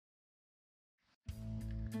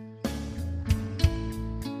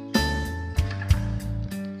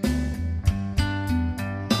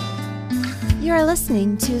You're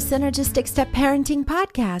listening to Synergistic Step Parenting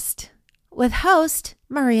Podcast with host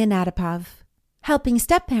Maria Nadapov, helping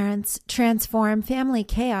step parents transform family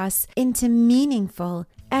chaos into meaningful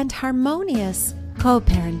and harmonious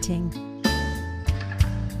co-parenting.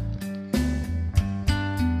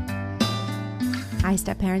 Hi,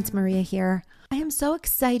 step parents, Maria here. I am so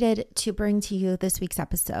excited to bring to you this week's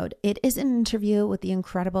episode. It is an interview with the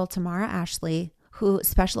incredible Tamara Ashley, who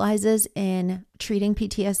specializes in treating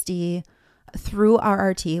PTSD through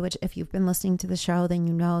RRT, which if you've been listening to the show, then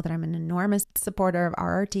you know that I'm an enormous supporter of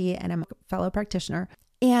RRT and I'm a fellow practitioner.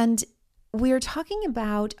 And we're talking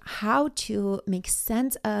about how to make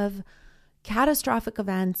sense of catastrophic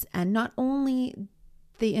events, and not only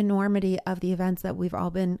the enormity of the events that we've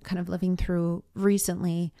all been kind of living through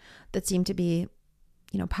recently that seem to be,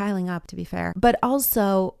 piling up, to be fair, but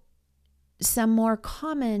also some more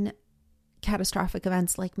common catastrophic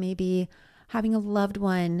events, like maybe having a loved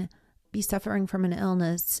one be suffering from an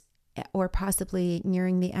illness or possibly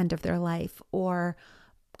nearing the end of their life, or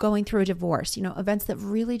going through a divorce, events that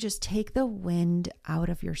really just take the wind out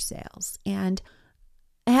of your sails. And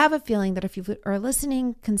I have a feeling that if you are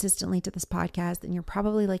listening consistently to this podcast, then you're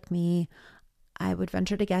probably like me. I would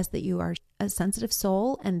venture to guess that you are a sensitive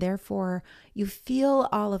soul, and therefore you feel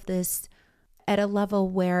all of this at a level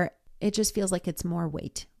where it just feels like it's more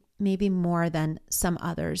weight, maybe more than some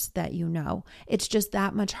others that you know. It's just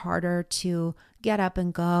that much harder to get up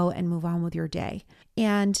and go and move on with your day.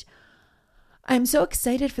 And I'm so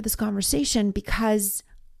excited for this conversation because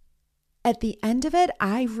at the end of it,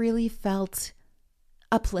 I really felt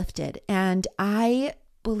uplifted, and I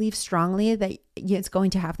believe strongly that it's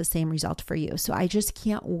going to have the same result for you. So I just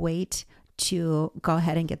can't wait to go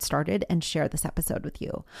ahead and get started and share this episode with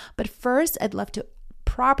you. But first, I'd love to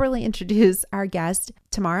properly introduce our guest,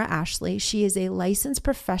 Tamara Ashley. She is a licensed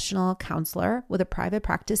professional counselor with a private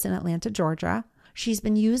practice in Atlanta, Georgia. She's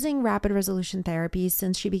been using rapid resolution therapy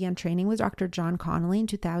since she began training with Dr. John Connolly in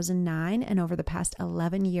 2009, and over the past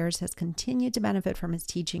 11 years has continued to benefit from his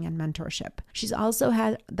teaching and mentorship. She's also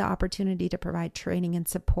had the opportunity to provide training and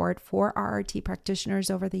support for RRT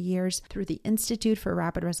practitioners over the years through the Institute for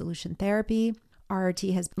Rapid Resolution Therapy.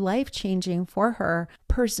 RRT has been life-changing for her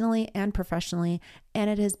personally and professionally, and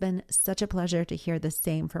it has been such a pleasure to hear the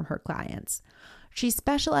same from her clients. She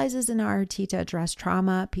specializes in RRT to address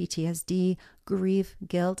trauma, PTSD, grief,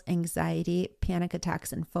 guilt, anxiety, panic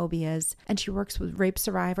attacks, and phobias, and she works with rape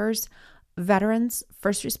survivors, veterans,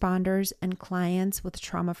 first responders, and clients with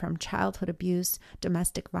trauma from childhood abuse,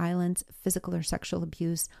 domestic violence, physical or sexual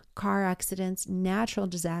abuse, car accidents, natural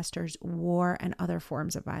disasters, war, and other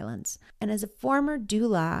forms of violence. And as a former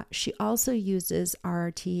doula, she also uses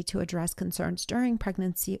RRT to address concerns during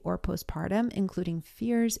pregnancy or postpartum, including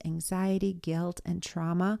fears, anxiety, guilt, and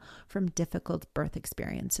trauma from difficult birth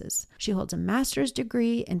experiences. She holds a master's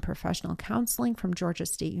degree in professional counseling from Georgia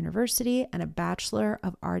State University and a Bachelor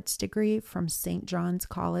of Arts degree from St. John's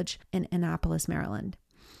College in Annapolis, Maryland.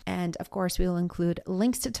 And of course, we will include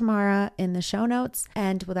links to Tamara in the show notes.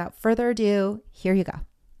 And without further ado, here you go.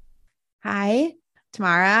 Hi,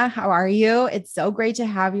 Tamara. How are you? It's so great to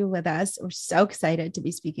have you with us. We're so excited to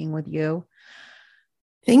be speaking with you.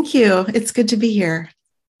 Thank you. It's good to be here.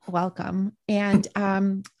 Welcome. And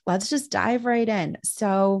let's just dive right in.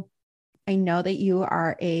 So I know that you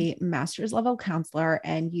are a master's level counselor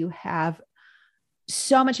and you have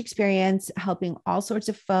so much experience helping all sorts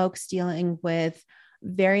of folks dealing with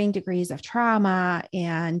varying degrees of trauma,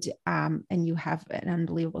 and you have an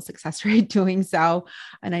unbelievable success rate doing so.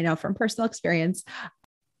 And I know from personal experience,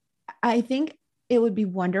 I think it would be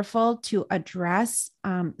wonderful to address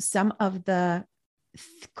some of the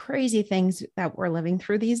crazy things that we're living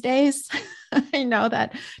through these days. I know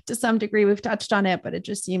that to some degree we've touched on it, but it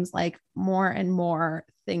just seems like more and more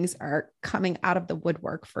things are coming out of the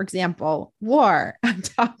woodwork. For example, war on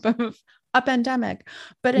top of a pandemic.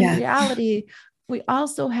 But in reality, we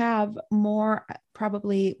also have more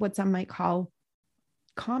probably what some might call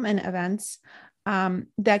common events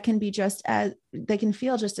that can be they can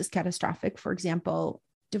feel just as catastrophic. For example,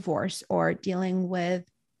 divorce, or dealing with,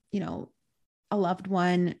 a loved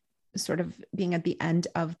one sort of being at the end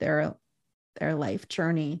of their life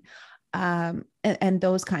journey. And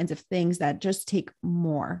those kinds of things that just take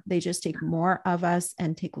more. They just take more of us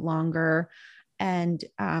and take longer. And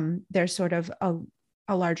there's sort of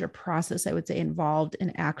a larger process, I would say, involved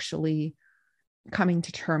in actually coming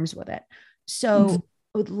to terms with it. So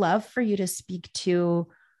I would love for you to speak to,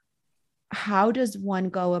 how does one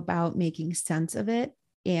go about making sense of it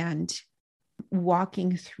and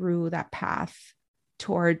walking through that path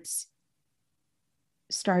towards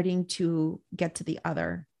starting to get to the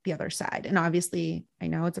other the other side. And obviously, I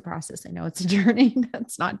know it's a process. I know it's a journey.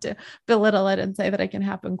 That's not to belittle it and say that it can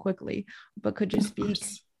happen quickly, but could you speak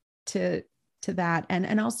to that?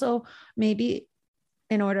 And also maybe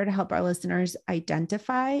in order to help our listeners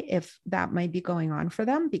identify if that might be going on for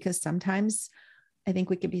them, because sometimes I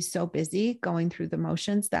think we could be so busy going through the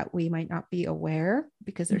motions that we might not be aware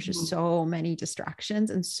because there's just so many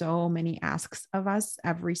distractions and so many asks of us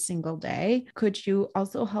every single day. Could you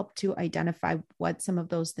also help to identify what some of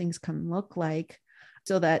those things can look like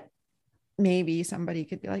so that maybe somebody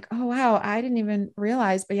could be like, oh, wow, I didn't even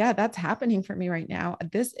realize, but yeah, that's happening for me right now.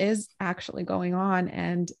 This is actually going on.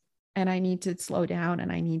 And I need to slow down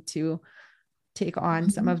and I need to take on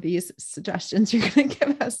some of these suggestions you're going to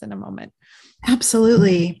give us in a moment.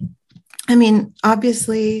 Absolutely. I mean,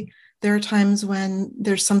 obviously, there are times when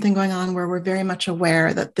there's something going on where we're very much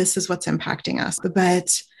aware that this is what's impacting us.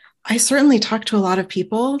 But I certainly talk to a lot of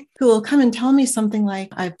people who will come and tell me something like,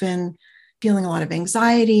 I've been feeling a lot of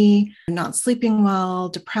anxiety, not sleeping well,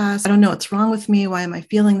 depressed. I don't know what's wrong with me. Why am I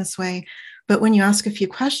feeling this way? But when you ask a few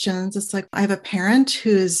questions, it's like, I have a parent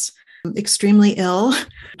who's extremely ill,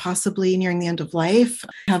 possibly nearing the end of life.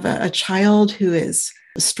 I have a child who is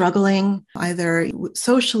struggling either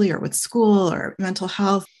socially or with school or mental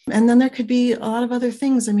health. And then there could be a lot of other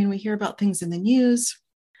things. I mean, we hear about things in the news.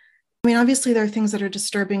 I mean, obviously, there are things that are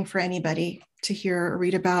disturbing for anybody to hear or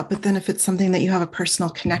read about. But then if it's something that you have a personal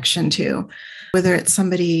connection to, whether it's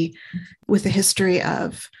somebody with a history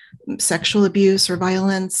of sexual abuse or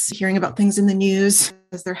violence, hearing about things in the news,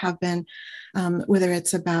 as there have been, whether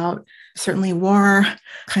it's about certainly war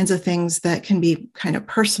kinds of things that can be kind of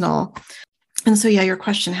personal. And so, yeah, your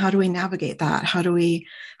question, how do we navigate that? How do we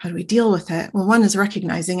deal with it? Well, one is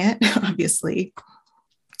recognizing it, obviously.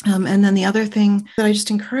 And then the other thing that I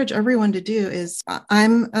just encourage everyone to do is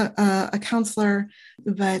I'm a counselor,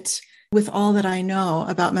 but with all that I know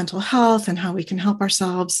about mental health and how we can help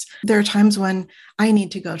ourselves, there are times when I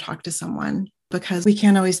need to go talk to someone because we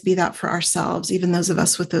can't always be that for ourselves, even those of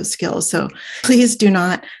us with those skills. So please do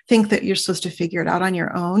not think that you're supposed to figure it out on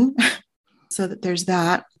your own. So that there's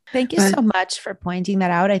that. Thank you so much for pointing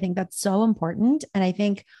that out. I think that's so important. And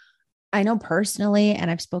I know personally,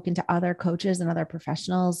 and I've spoken to other coaches and other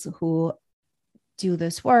professionals who do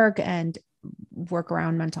this work and work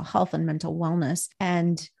around mental health and mental wellness.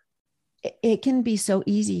 And it can be so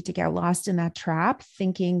easy to get lost in that trap,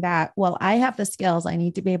 thinking that, well, I have the skills. I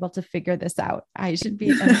need to be able to figure this out. I should be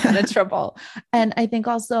impenetrable. And I think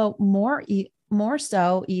also more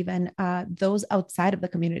so even those outside of the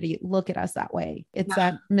community look at us that way. It's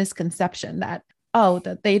that misconception that,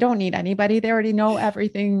 that they don't need anybody. They already know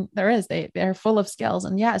everything there is. They're full of skills.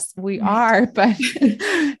 And yes, we are, but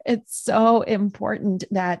it's so important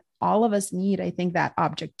that all of us need, I think, that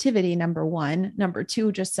objectivity, number one. Number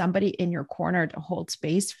two, just somebody in your corner to hold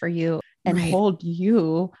space for you and hold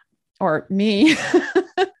you or me.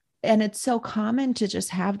 And it's so common to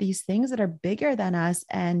just have these things that are bigger than us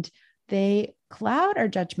and they cloud our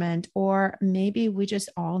judgment, or maybe we just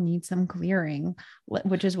all need some clearing,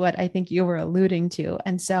 which is what I think you were alluding to.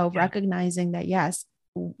 And so recognizing that, yes,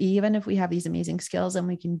 even if we have these amazing skills and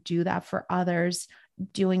we can do that for others,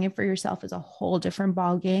 doing it for yourself is a whole different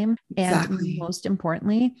ball game. Exactly. And most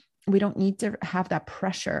importantly, we don't need to have that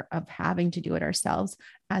pressure of having to do it ourselves.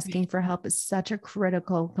 Asking for help is such a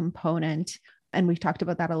critical component. And we've talked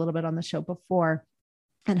about that a little bit on the show before,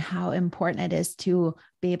 and how important it is to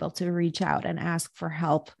be able to reach out and ask for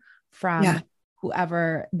help from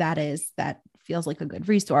whoever that is that feels like a good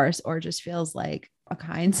resource or just feels like a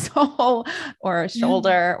kind soul or a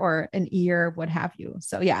shoulder or an ear, what have you.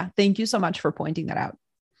 So thank you so much for pointing that out.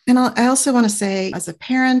 And I also want to say, as a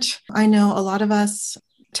parent, I know a lot of us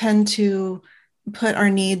tend to put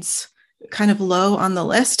our needs kind of low on the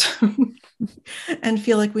list and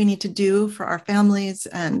feel like we need to do for our families.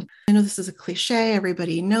 And I know this is a cliche,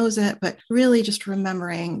 everybody knows it, but really just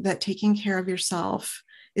remembering that taking care of yourself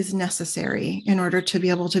is necessary in order to be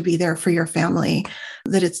able to be there for your family,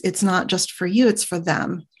 that it's not just for you, it's for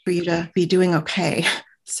them, for you to be doing okay.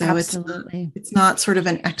 So Absolutely. It's not sort of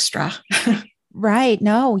an extra. Right.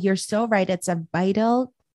 No, you're so right. It's a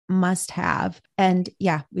vital must have. And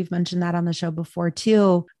we've mentioned that on the show before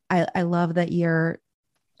too. I love that you're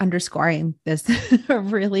underscoring this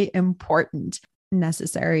really important,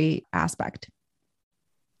 necessary aspect.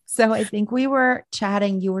 So I think we were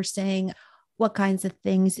chatting, you were saying what kinds of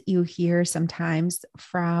things you hear sometimes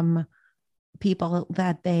from people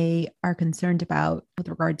that they are concerned about with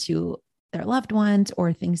regard to their loved ones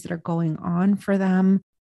or things that are going on for them.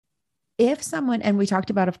 If someone, and we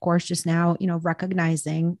talked about, of course, just now,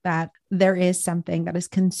 recognizing that there is something that is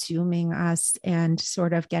consuming us and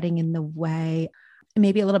sort of getting in the way.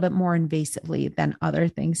 maybe a little bit more invasively than other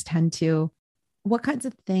things tend to. What kinds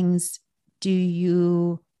of things do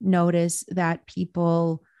you notice that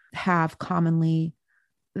people have commonly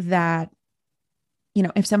that,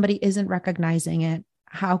 if somebody isn't recognizing it,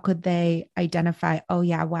 how could they identify, oh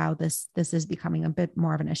yeah, wow, this is becoming a bit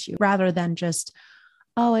more of an issue, rather than just,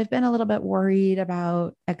 oh, I've been a little bit worried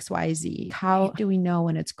about XYZ. How do we know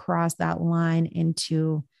when it's crossed that line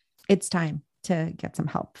into it's time to get some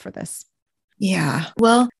help for this? Yeah.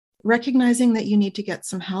 Well, recognizing that you need to get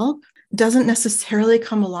some help doesn't necessarily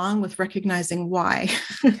come along with recognizing why.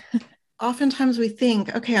 Oftentimes we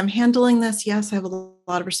think, okay, I'm handling this. Yes, I have a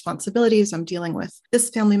lot of responsibilities. I'm dealing with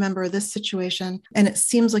this family member, this situation. And it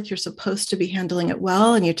seems like you're supposed to be handling it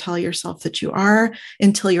well. And you tell yourself that you are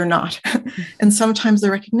until you're not. And sometimes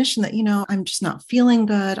the recognition that, I'm just not feeling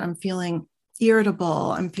good. I'm feeling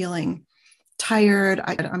irritable. I'm feeling tired.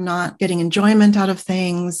 I'm not getting enjoyment out of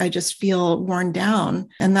things. I just feel worn down.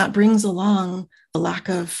 And that brings along a lack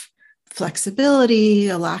of flexibility,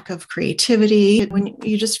 a lack of creativity. When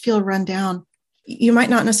you just feel run down, you might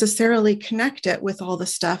not necessarily connect it with all the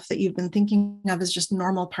stuff that you've been thinking of as just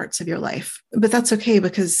normal parts of your life. But that's okay,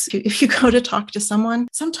 because if you go to talk to someone,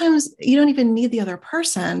 sometimes you don't even need the other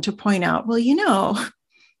person to point out, well,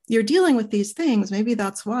 you're dealing with these things. Maybe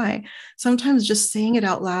that's why. Sometimes just saying it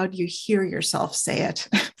out loud, you hear yourself say it.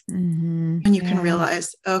 And you can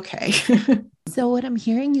realize, okay. So what I'm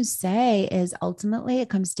hearing you say is ultimately it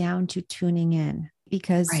comes down to tuning in,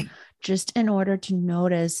 because just in order to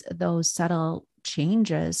notice those subtle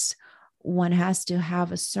changes, one has to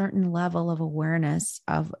have a certain level of awareness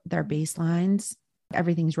of their baselines.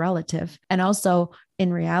 Everything's relative. And also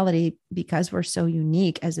in reality, because we're so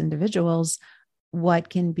unique as individuals, what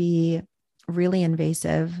can be really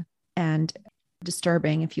invasive and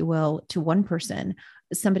disturbing, if you will, to one person,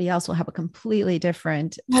 somebody else will have a completely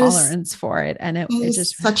different tolerance for it. And it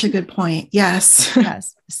just such a good point. Yes.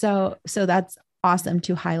 Yes. So that's awesome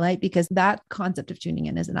to highlight, because that concept of tuning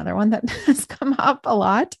in is another one that has come up a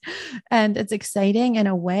lot. And it's exciting in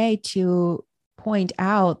a way to point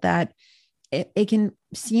out that it can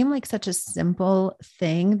seem like such a simple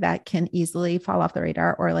thing that can easily fall off the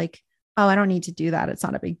radar, or like, oh, I don't need to do that. It's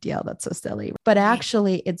not a big deal. That's so silly. But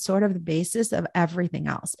actually, it's sort of the basis of everything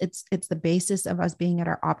else. It's the basis of us being at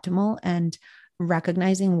our optimal and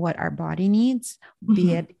recognizing what our body needs,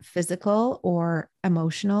 be it physical or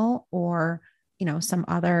emotional or, some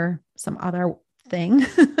other thing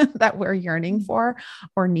that we're yearning for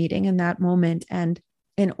or needing in that moment. And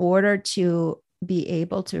in order to be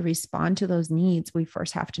able to respond to those needs, we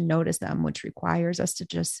first have to notice them, which requires us to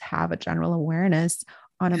just have a general awareness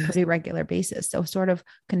on a pretty regular basis. So sort of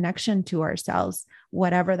connection to ourselves,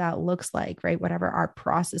 whatever that looks like, right? Whatever our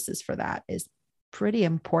process is for that is pretty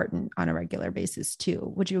important on a regular basis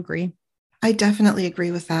too. Would you agree? I definitely agree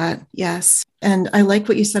with that. Yes. And I like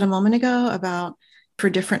what you said a moment ago about, for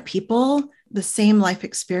different people, the same life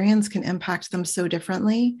experience can impact them so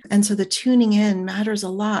differently. And so the tuning in matters a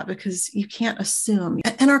lot, because you can't assume.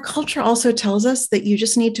 And our culture also tells us that you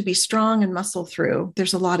just need to be strong and muscle through.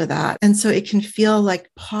 There's a lot of that. And so it can feel like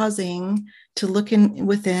pausing to look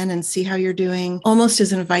within and see how you're doing almost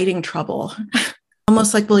is inviting trouble.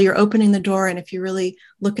 Almost like, well, you're opening the door. And if you really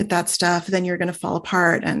look at that stuff, then you're going to fall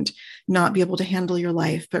apart and not be able to handle your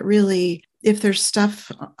life. But really, if there's stuff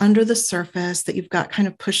under the surface that you've got kind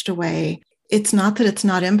of pushed away, it's not that it's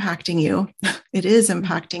not impacting you. It is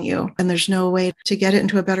impacting you. And there's no way to get it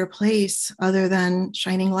into a better place other than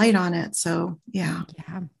shining light on it. So, yeah.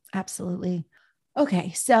 Yeah, absolutely.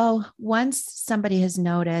 Okay. So once somebody has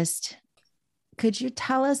noticed, could you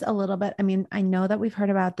tell us a little bit? I mean, I know that we've heard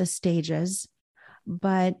about the stages,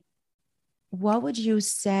 but what would you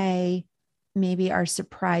say maybe are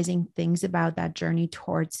surprising things about that journey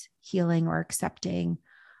towards healing or accepting,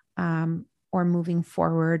 or moving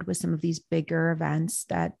forward with some of these bigger events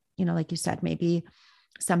that, like you said, maybe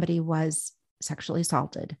somebody was sexually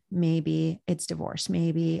assaulted, maybe it's divorce,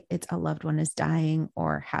 maybe it's a loved one is dying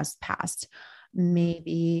or has passed,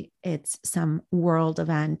 maybe it's some world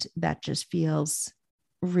event that just feels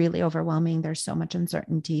really overwhelming. There's so much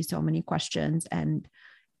uncertainty, so many questions, and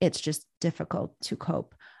it's just difficult to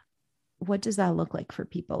cope. What does that look like for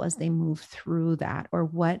people as they move through that? Or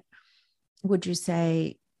what would you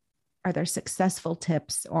say, are there successful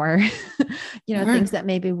tips or, things that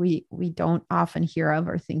maybe we don't often hear of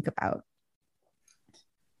or think about?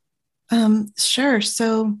 Sure.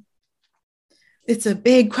 So it's a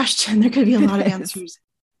big question. There could be a lot of answers.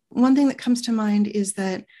 One thing that comes to mind is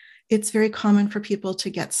that it's very common for people to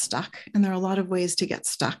get stuck, and there are a lot of ways to get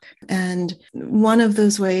stuck. And one of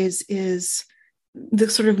those ways is the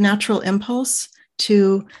sort of natural impulse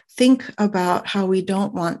to think about how we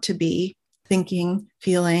don't want to be thinking,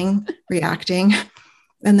 feeling, reacting,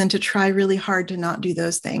 and then to try really hard to not do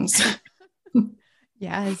those things.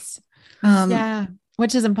 Yes. Yeah.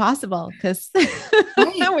 Which is impossible because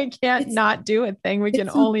Right. we can't not do a thing. We can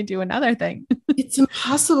only do another thing. It's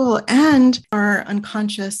impossible. And our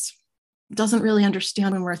unconscious doesn't really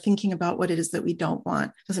understand when we're thinking about what it is that we don't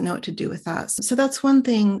want, doesn't know what to do with that. So that's one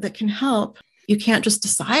thing that can help. You can't just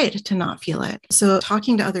decide to not feel it. So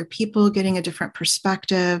talking to other people, getting a different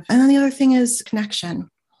perspective. And then the other thing is connection.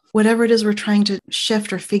 Whatever it is we're trying to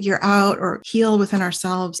shift or figure out or heal within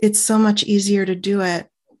ourselves, it's so much easier to do it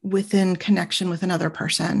within connection with another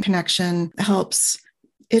person. Connection helps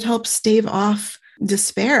stave off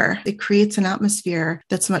despair. It creates an atmosphere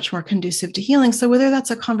that's much more conducive to healing. So whether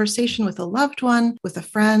that's a conversation with a loved one, with a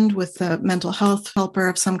friend, with a mental health helper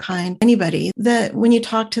of some kind, anybody, that when you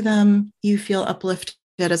talk to them, you feel uplifted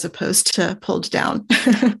as opposed to pulled down.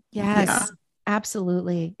 Yes. Yeah.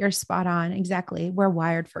 Absolutely. You're spot on. Exactly. We're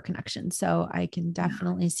wired for connection. So I can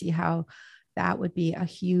definitely see how that would be a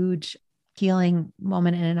huge healing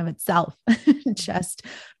moment in and of itself. Just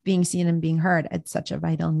being seen and being heard. It's such a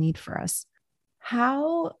vital need for us.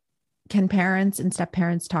 How can parents and step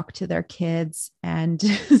parents talk to their kids and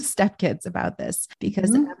stepkids about this? Because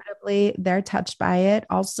inevitably they're touched by it.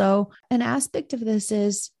 Also, an aspect of this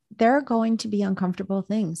is there are going to be uncomfortable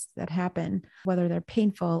things that happen, whether they're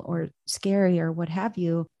painful or scary or what have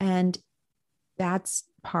you. And that's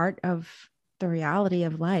part of the reality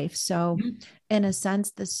of life. So in a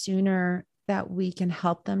sense, the sooner that we can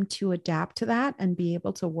help them to adapt to that and be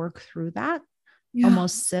able to work through that,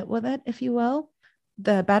 almost sit with it, if you will,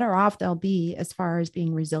 the better off they'll be as far as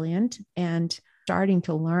being resilient and starting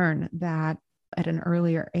to learn that at an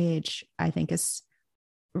earlier age, I think is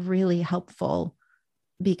really helpful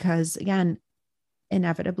because again,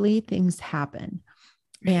 inevitably things happen.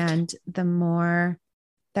 Right. And the more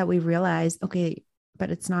that we realize, okay,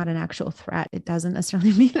 but it's not an actual threat. It doesn't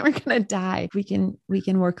necessarily mean we're going to die. We can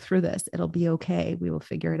work through this. It'll be okay. We will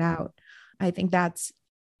figure it out. I think that's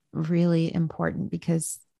really important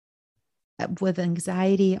because with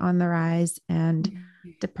anxiety on the rise and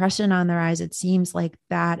depression on the rise, it seems like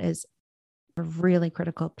that is a really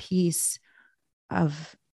critical piece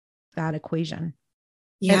of that equation.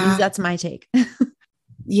 Yeah. At least that's my take.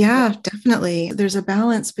 Yeah, definitely. There's a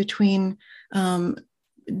balance between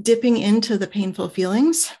dipping into the painful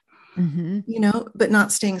feelings, but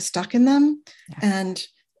not staying stuck in them and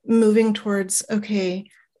moving towards, okay,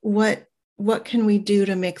 what can we do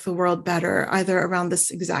to make the world better, either around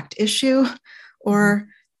this exact issue or,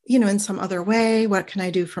 in some other way? What can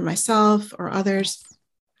I do for myself or others?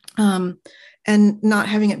 And not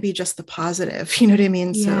having it be just the positive, you know what I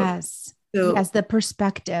mean? Yes. Yes, the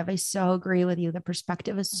perspective. I so agree with you. The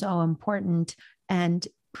perspective is so important, and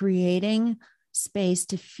creating space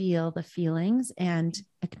to feel the feelings and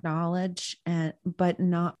acknowledge but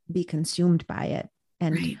not be consumed by it,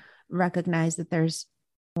 and recognize that there's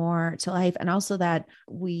more to life, and also that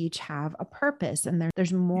we each have a purpose and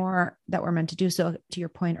there's more that we're meant to do. So to your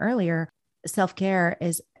point earlier, self-care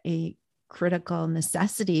is a critical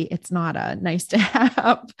necessity. It's not a nice to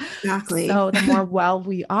have. Exactly. So the more well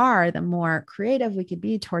we are, the more creative we could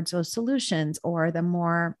be towards those solutions, or the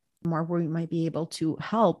more we might be able to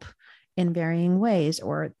help in varying ways,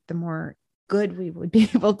 or the more good we would be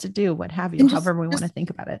able to do, what have you, however we want to think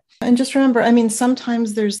about it. And just remember,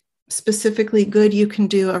 sometimes there's specifically good you can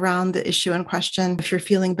do around the issue in question if you're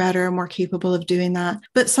feeling better, more capable of doing that.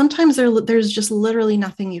 But sometimes there's just literally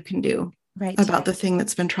nothing you can do about the thing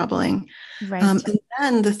that's been troubling. And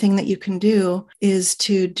then the thing that you can do is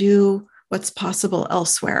to do what's possible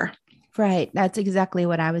elsewhere. Right. That's exactly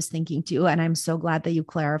what I was thinking too. And I'm so glad that you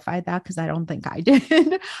clarified that, because I don't think I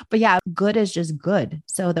did. But yeah, good is just good.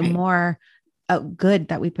 So the more good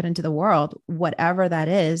that we put into the world, whatever that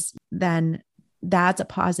is, then that's a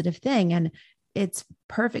positive thing. And it's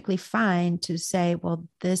perfectly fine to say, well,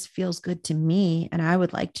 this feels good to me, and I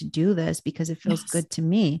would like to do this because it feels good to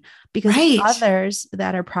me, because others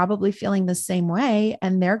that are probably feeling the same way,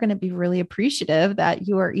 and they're going to be really appreciative that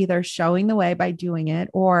you are either showing the way by doing it,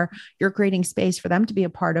 or you're creating space for them to be a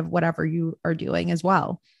part of whatever you are doing as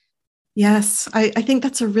well. Yes. I think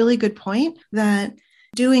that's a really good point, that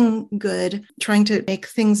doing good, trying to make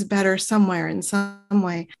things better somewhere in some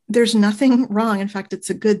way, there's nothing wrong. In fact, it's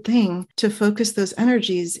a good thing to focus those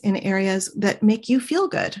energies in areas that make you feel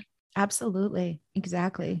good. Absolutely.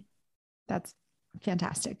 Exactly. That's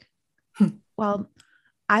fantastic. Well,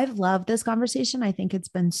 I've loved this conversation. I think it's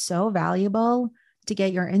been so valuable to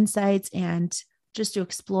get your insights and just to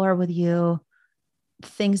explore with you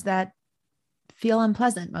things that feel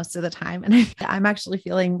unpleasant most of the time. And I'm actually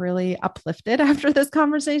feeling really uplifted after this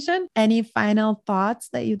conversation. Any final thoughts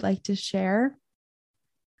that you'd like to share?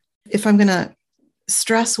 If I'm going to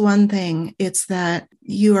stress one thing, it's that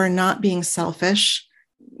you are not being selfish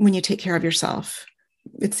when you take care of yourself.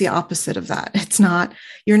 It's the opposite of that.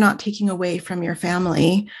 You're not taking away from your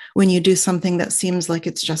family when you do something that seems like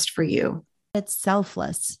it's just for you. It's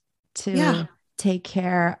selfless to take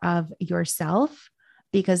care of yourself,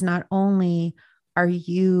 because not only are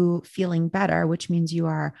you feeling better, which means you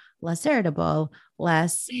are less irritable,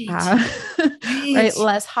 less, right,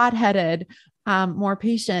 less hot-headed, more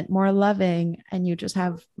patient, more loving, and you just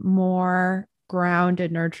have more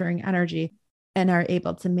grounded, nurturing energy and are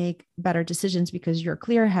able to make better decisions because you're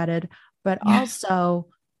clear-headed. But also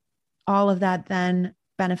all of that then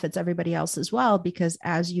benefits everybody else as well, because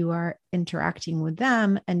as you are interacting with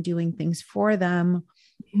them and doing things for them,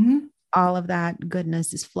 all of that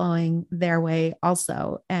goodness is flowing their way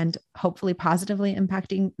also, and hopefully positively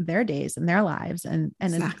impacting their days and their lives. And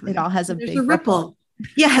it all has a big ripple.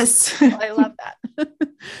 Yes. I love that.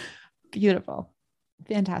 Beautiful.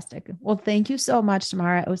 Fantastic. Well, thank you so much,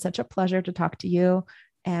 Tamara. It was such a pleasure to talk to you.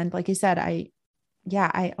 And like I said, I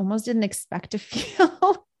almost didn't expect to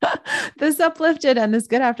feel this uplifted and this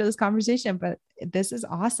good after this conversation, but this is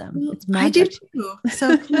awesome. It's magic. I do too.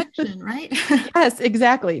 So connection, right? Yes,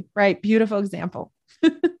 exactly. Right. Beautiful example.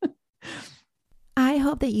 I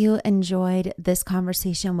hope that you enjoyed this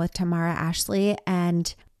conversation with Tamara Ashley,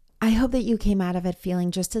 and I hope that you came out of it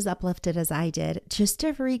feeling just as uplifted as I did. Just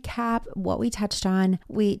to recap what we touched on,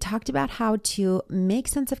 we talked about how to make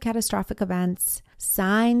sense of catastrophic events,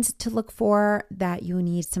 signs to look for that you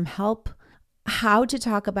need some help, how to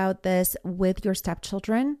talk about this with your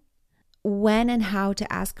stepchildren, when and how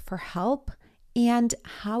to ask for help, and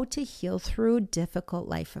how to heal through difficult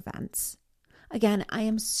life events. Again, I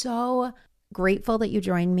am so grateful that you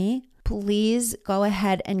joined me. Please go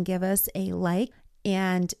ahead and give us a like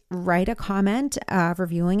and write a comment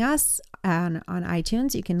reviewing us on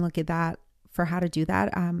iTunes. You can look at that for how to do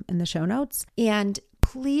that in the show notes. And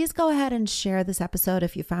please go ahead and share this episode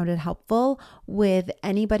if you found it helpful with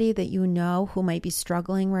anybody that you know who might be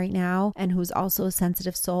struggling right now and who's also a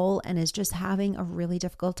sensitive soul and is just having a really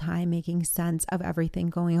difficult time making sense of everything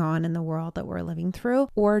going on in the world that we're living through,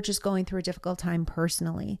 or just going through a difficult time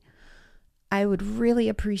personally. I would really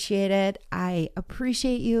appreciate it. I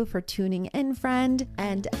appreciate you for tuning in, friend.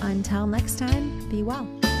 And until next time, be well.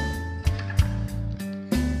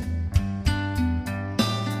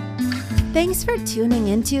 Thanks for tuning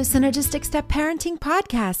into Synergistic Step Parenting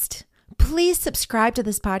Podcast. Please subscribe to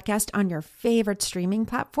this podcast on your favorite streaming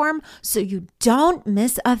platform so you don't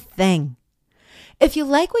miss a thing. If you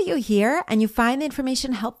like what you hear and you find the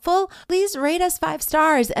information helpful, please rate us 5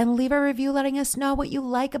 stars and leave a review letting us know what you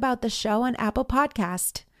like about the show on Apple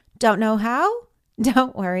Podcast. Don't know how?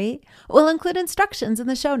 Don't worry. We'll include instructions in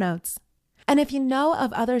the show notes. And if you know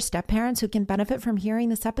of other step parents who can benefit from hearing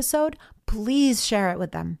this episode, please share it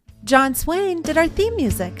with them. John Swain did our theme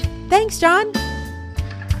music. Thanks, John.